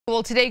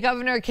Well, today,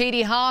 Governor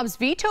Katie Hobbs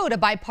vetoed a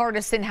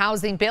bipartisan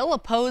housing bill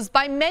opposed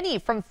by many,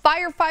 from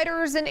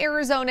firefighters and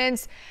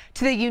Arizonans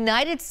to the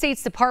United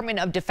States Department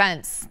of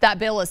Defense. That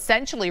bill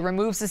essentially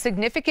removes a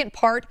significant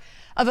part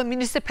of a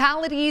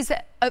municipality's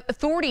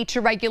authority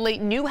to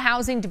regulate new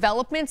housing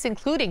developments,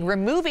 including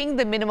removing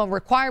the minimum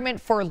requirement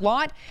for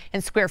lot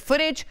and square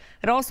footage.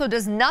 It also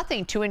does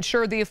nothing to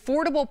ensure the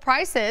affordable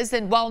prices,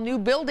 and while new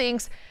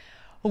buildings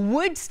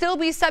would still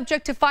be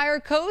subject to fire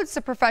codes,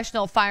 the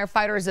professional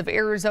firefighters of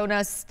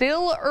Arizona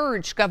still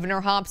urge Governor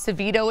Hobbs to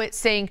veto it,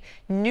 saying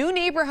new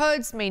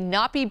neighborhoods may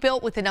not be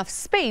built with enough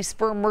space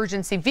for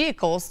emergency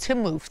vehicles to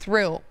move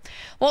through.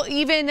 Well,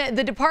 even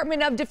the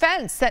Department of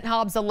Defense sent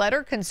Hobbs a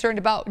letter concerned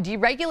about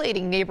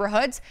deregulating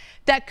neighborhoods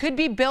that could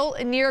be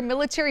built near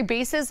military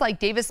bases like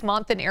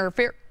Davis-Monthan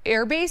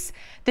Air Base.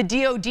 The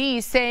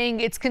DoD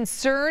saying it's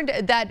concerned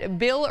that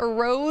bill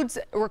erodes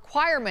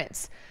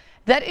requirements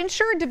that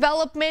ensure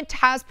development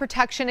has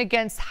protection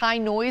against high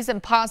noise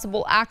and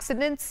possible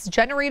accidents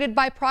generated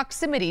by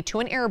proximity to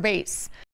an airbase.